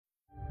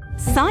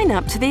Sign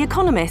up to The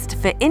Economist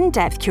for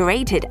in-depth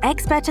curated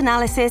expert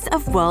analysis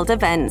of world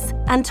events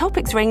and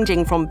topics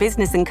ranging from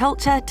business and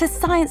culture to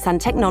science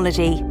and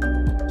technology.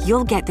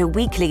 You'll get the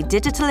weekly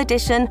digital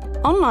edition,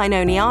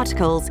 online-only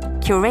articles,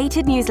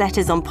 curated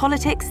newsletters on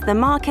politics, the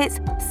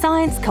markets,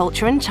 science,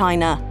 culture and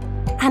China,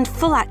 and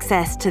full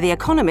access to The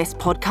Economist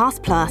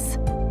Podcast Plus.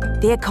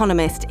 The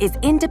Economist is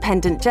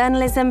independent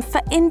journalism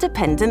for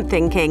independent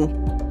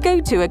thinking.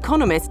 Go to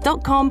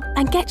economist.com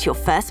and get your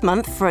first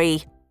month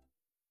free.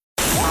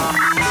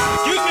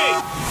 Excuse me!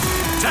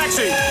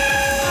 Taxi!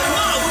 Come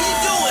on, what are you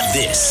doing?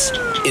 This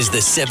is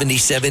the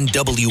 77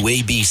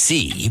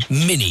 WABC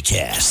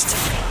minicast.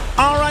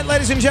 All right,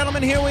 ladies and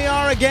gentlemen, here we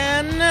are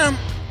again.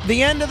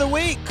 The end of the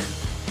week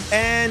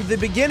and the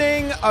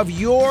beginning of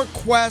your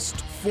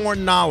quest for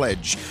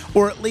knowledge,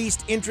 or at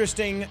least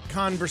interesting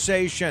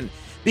conversation.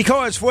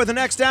 Because for the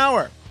next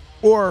hour,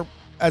 or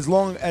as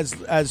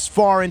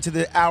far into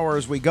the hour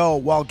as we go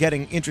while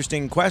getting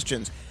interesting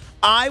questions,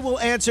 I will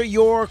answer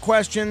your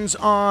questions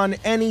on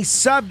any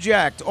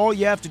subject. All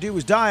you have to do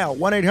is dial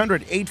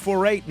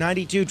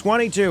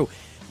 1-800-848-9222.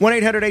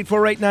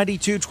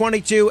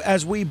 1-800-848-9222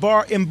 as we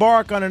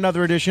embark on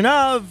another edition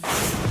of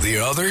The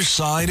Other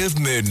Side of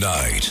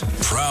Midnight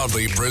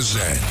proudly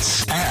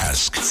presents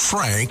Ask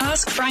Frank.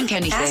 Ask Frank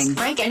anything. Ask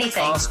Frank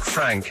anything. Ask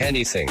Frank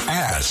anything.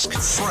 Ask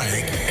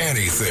Frank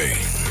anything.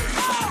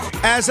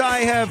 As I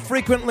have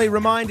frequently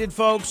reminded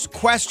folks,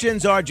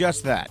 questions are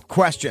just that.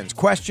 Questions.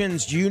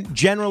 Questions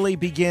generally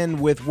begin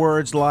with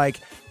words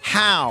like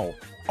how,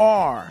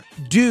 are,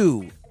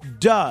 do,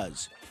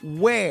 does,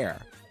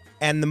 where,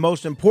 and the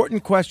most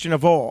important question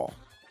of all,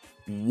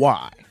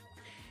 why?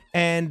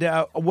 And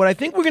what I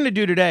think we're going to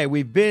do today,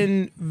 we've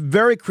been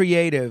very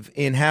creative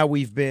in how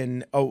we've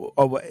been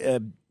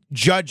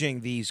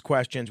judging these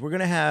questions. We're going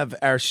to have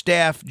our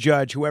staff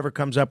judge whoever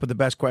comes up with the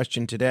best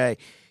question today,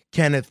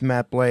 Kenneth,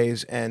 Matt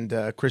Blaze, and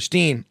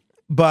Christine.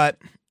 But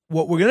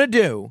what we're going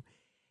to do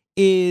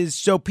is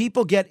so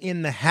people get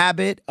in the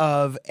habit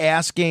of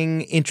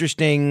asking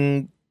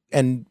interesting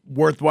and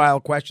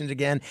worthwhile questions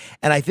again.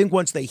 And I think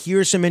once they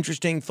hear some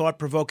interesting,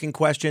 thought-provoking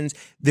questions,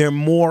 they're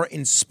more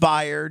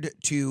inspired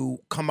to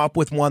come up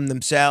with one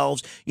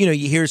themselves. You know,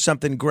 you hear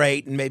something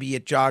great and maybe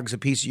it jogs a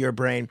piece of your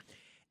brain.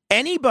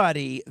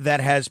 Anybody that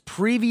has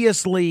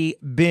previously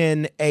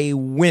been a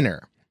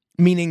winner,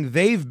 meaning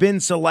they've been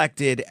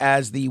selected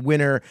as the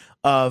winner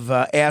of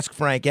Ask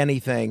Frank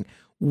Anything,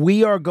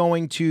 we are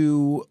going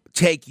to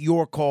take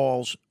your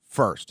calls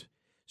first.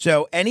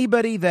 So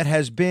anybody that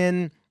has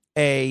been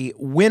a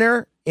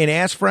winner in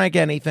Ask Frank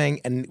Anything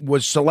and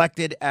was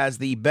selected as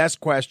the best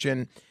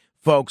question,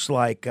 folks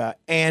like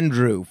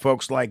Andrew,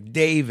 folks like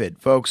David,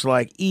 folks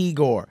like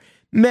Igor,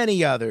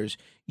 many others,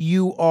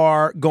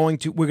 we're going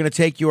to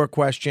take your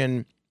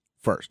question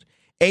first.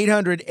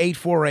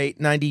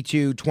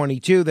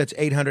 800-848-9222. That's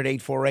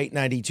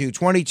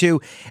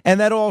 800-848-9222. And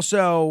that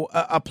also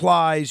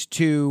applies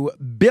to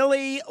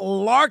Billy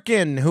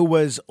Larkin, who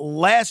was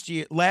last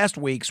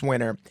week's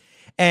winner.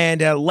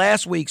 And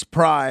last week's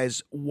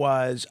prize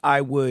was I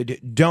would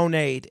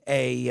donate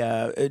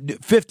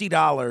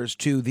 $50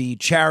 to the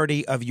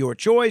charity of your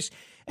choice.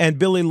 And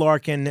Billy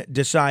Larkin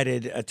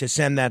decided to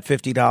send that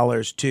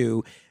 $50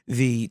 to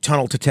the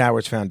Tunnel to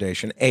Towers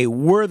Foundation, a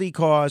worthy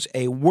cause,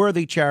 a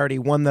worthy charity,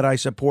 one that I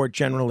support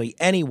generally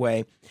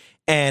anyway.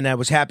 And I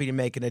was happy to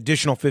make an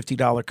additional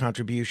 $50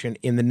 contribution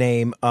in the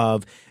name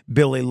of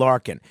Billy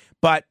Larkin.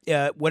 But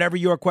whatever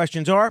your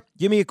questions are,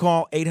 give me a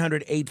call,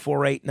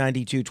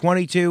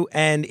 800-848-9222.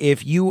 And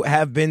if you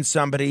have been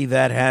somebody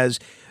that has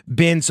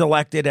been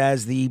selected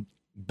as the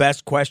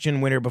best question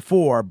winner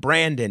before,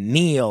 Brandon,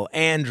 Neil,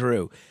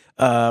 Andrew,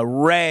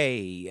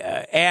 Ray,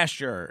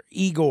 Asher,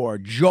 Igor,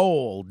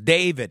 Joel,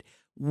 David,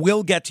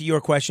 we'll get to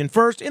your question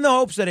first in the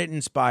hopes that it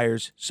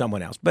inspires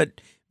someone else.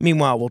 But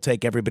meanwhile, we'll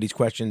take everybody's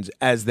questions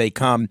as they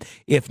come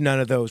if none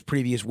of those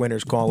previous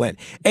winners call in.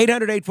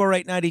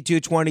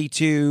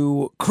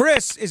 800-848-9222.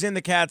 Chris is in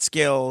the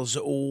Catskills.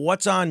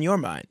 What's on your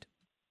mind?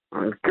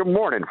 Good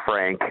morning,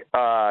 Frank.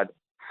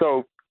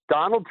 So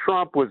Donald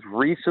Trump was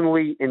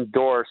recently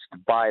endorsed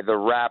by the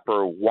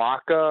rapper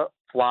Waka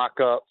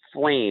Flocka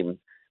Flame.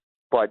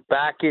 But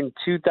back in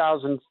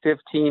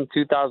 2015,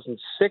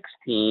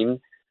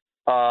 2016,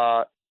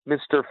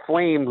 Mr.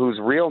 Flame, whose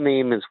real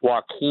name is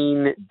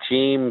Joaquin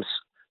James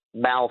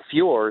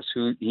Malfiors,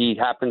 who he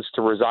happens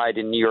to reside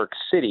in New York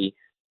City,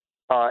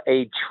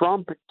 a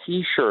Trump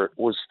T-shirt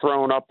was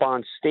thrown up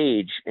on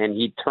stage, and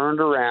he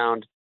turned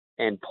around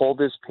and pulled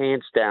his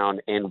pants down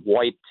and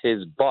wiped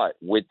his butt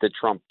with the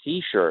Trump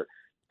T-shirt.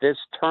 This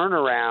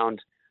turnaround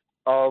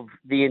of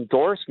the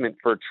endorsement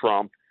for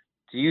Trump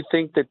Do you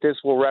think that this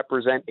will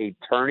represent a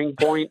turning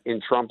point in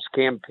Trump's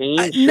campaign?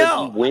 Should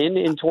No. he win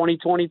in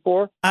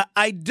 2024?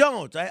 I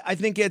don't. I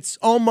think it's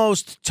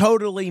almost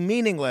totally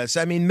meaningless.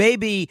 I mean,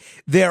 maybe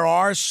there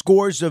are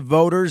scores of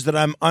voters that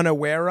I'm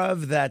unaware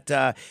of that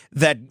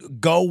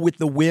go with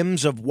the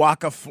whims of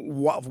Waka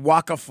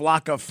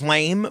Flocka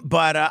Flame,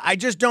 but I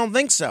just don't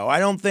think so. I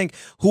don't think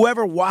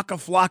whoever Waka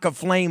Flocka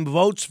Flame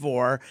votes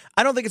for,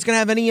 I don't think it's going to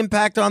have any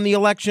impact on the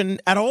election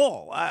at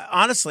all.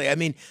 Honestly, I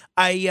mean,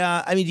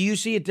 do you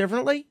see it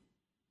differently?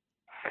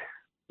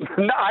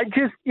 No, I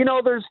just,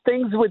 there's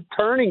things with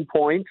turning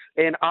points,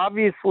 and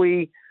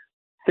obviously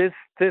this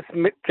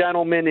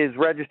gentleman is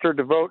registered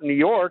to vote in New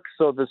York,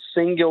 so the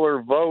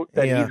singular vote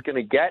that he's going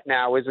to get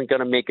now isn't going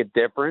to make a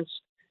difference.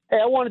 Hey,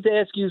 I wanted to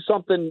ask you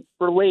something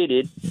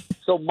related.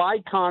 So my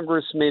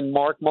congressman,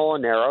 Mark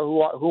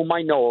Molinaro, whom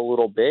I know a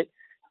little bit,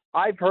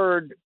 I've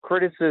heard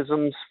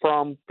criticisms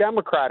from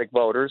Democratic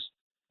voters,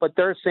 but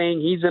they're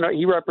saying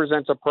he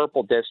represents a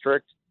purple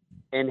district,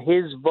 and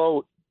his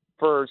vote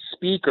for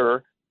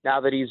speaker, now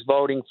that he's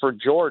voting for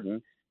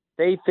Jordan,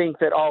 they think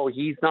that,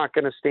 he's not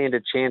going to stand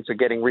a chance of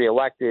getting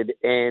reelected.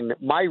 And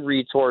my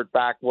retort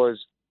back was,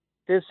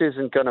 this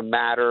isn't going to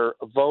matter.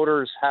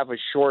 Voters have a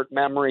short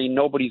memory.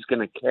 Nobody's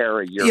going to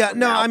care a year from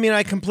now. I mean,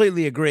 I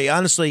completely agree.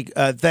 Honestly,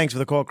 thanks for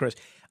the call, Chris.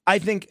 I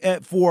think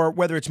for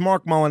whether it's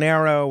Mark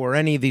Molinaro or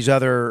any of these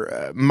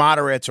other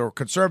moderates or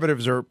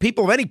conservatives or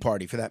people of any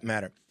party for that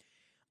matter,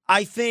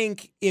 I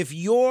think if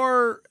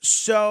you're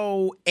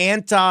so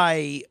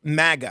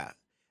anti-MAGA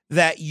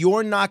that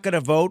you're not going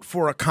to vote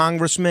for a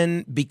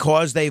congressman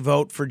because they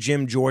vote for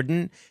Jim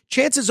Jordan,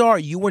 chances are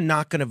you are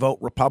not going to vote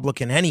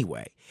Republican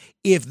anyway.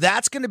 If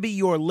that's going to be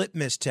your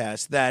litmus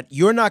test, that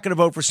you're not going to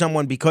vote for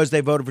someone because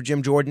they voted for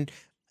Jim Jordan,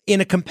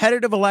 in a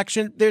competitive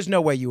election, there's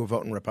no way you were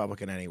voting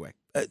Republican anyway.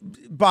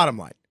 Bottom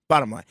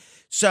line.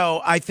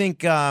 So I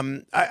think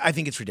I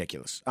think it's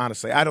ridiculous,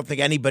 honestly. I don't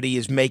think anybody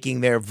is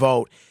making their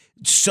vote,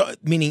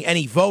 meaning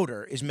any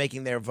voter is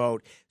making their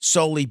vote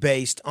solely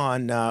based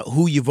on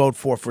who you vote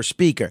for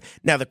speaker.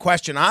 Now, the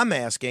question I'm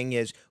asking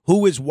is,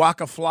 who is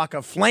Waka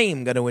Flocka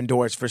Flame going to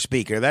endorse for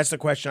speaker? That's the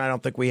question I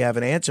don't think we have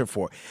an answer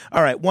for.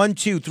 All right, 1,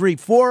 2, 3,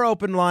 4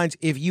 open lines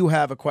if you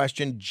have a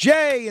question.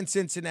 Jay in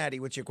Cincinnati,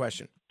 what's your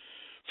question?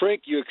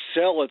 Frank, you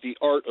excel at the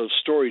art of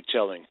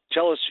storytelling.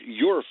 Tell us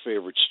your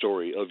favorite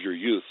story of your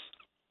youth.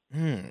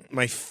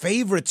 My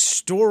favorite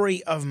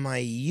story of my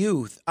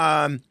youth.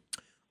 I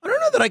don't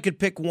know that I could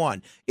pick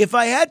one. If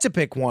I had to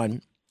pick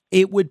one,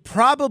 it would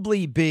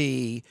probably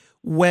be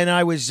when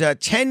I was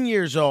 10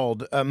 years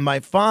old. My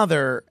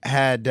father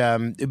had,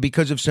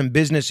 because of some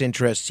business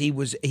interests, he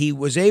was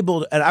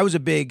able to, and I was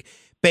a big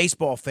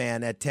baseball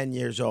fan at 10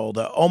 years old,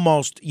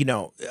 almost,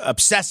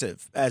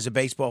 obsessive as a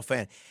baseball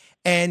fan.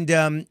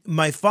 And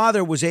my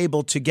father was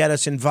able to get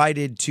us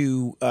invited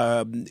to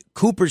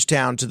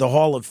Cooperstown to the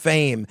Hall of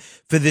Fame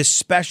for this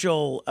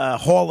special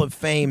Hall of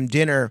Fame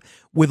dinner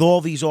with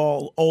all these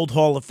old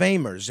Hall of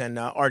Famers. And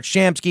Art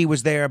Shamsky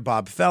was there,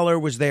 Bob Feller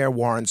was there,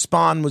 Warren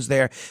Spahn was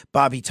there,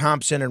 Bobby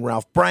Thompson and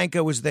Ralph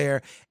Branca was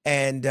there,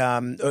 and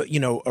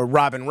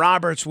Robin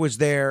Roberts was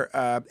there,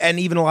 and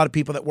even a lot of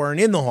people that weren't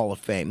in the Hall of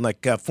Fame,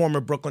 like former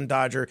Brooklyn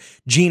Dodger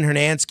Gene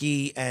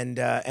Hernansky and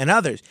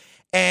others.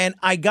 And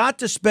I got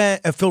to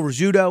spend, Phil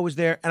Rizzuto was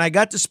there, and I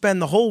got to spend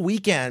the whole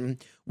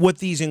weekend with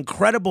these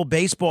incredible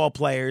baseball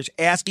players,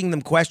 asking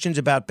them questions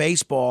about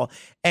baseball.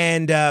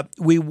 And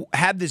we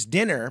had this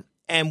dinner,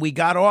 and we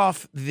got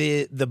off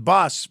the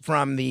bus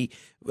from the,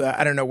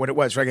 I don't know what it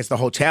was, I guess the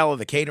hotel or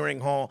the catering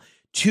hall,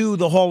 to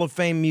the Hall of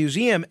Fame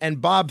Museum. And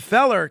Bob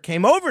Feller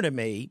came over to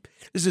me,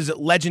 this is a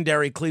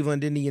legendary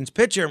Cleveland Indians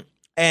pitcher,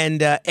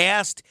 and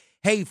asked,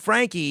 hey,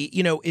 Frankie,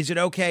 is it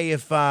okay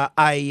if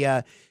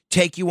I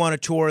take you on a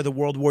tour of the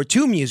World War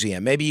II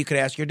Museum? Maybe you could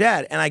ask your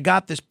dad. And I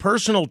got this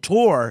personal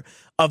tour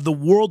of the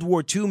World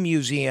War II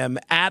Museum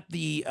at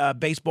the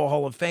Baseball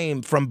Hall of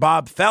Fame from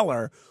Bob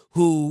Feller,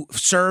 who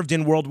served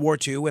in World War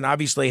II and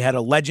obviously had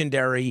a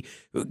legendary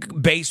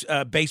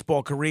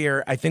baseball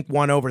career, I think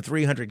won over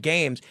 300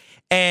 games.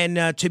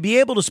 And to be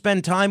able to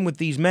spend time with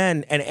these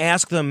men and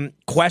ask them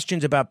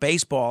questions about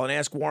baseball and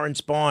ask Warren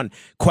Spahn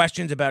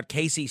questions about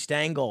Casey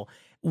Stengel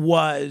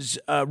was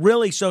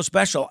really so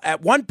special.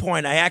 At one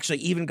point, I actually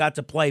even got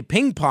to play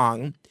ping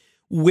pong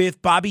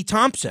with Bobby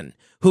Thompson,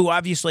 who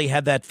obviously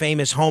had that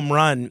famous home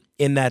run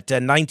in that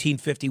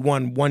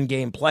 1951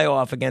 one-game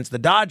playoff against the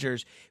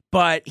Dodgers,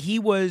 but he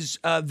was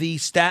the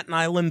Staten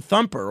Island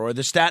Thumper or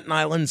the Staten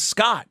Island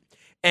Scott.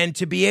 And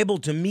to be able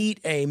to meet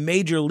a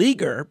major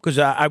leaguer, because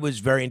I was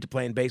very into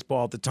playing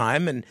baseball at the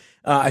time, and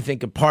I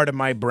think a part of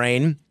my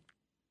brain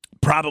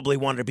probably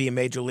wanted to be a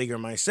major leaguer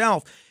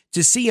myself,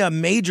 to see a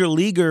major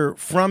leaguer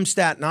from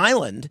Staten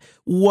Island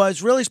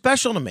was really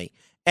special to me.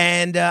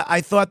 And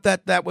I thought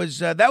that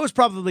was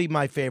probably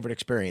my favorite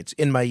experience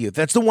in my youth.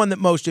 That's the one that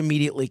most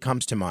immediately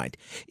comes to mind,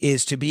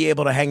 is to be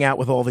able to hang out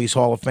with all these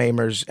Hall of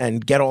Famers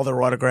and get all their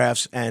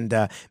autographs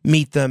and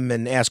meet them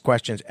and ask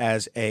questions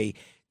as a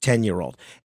 10-year-old.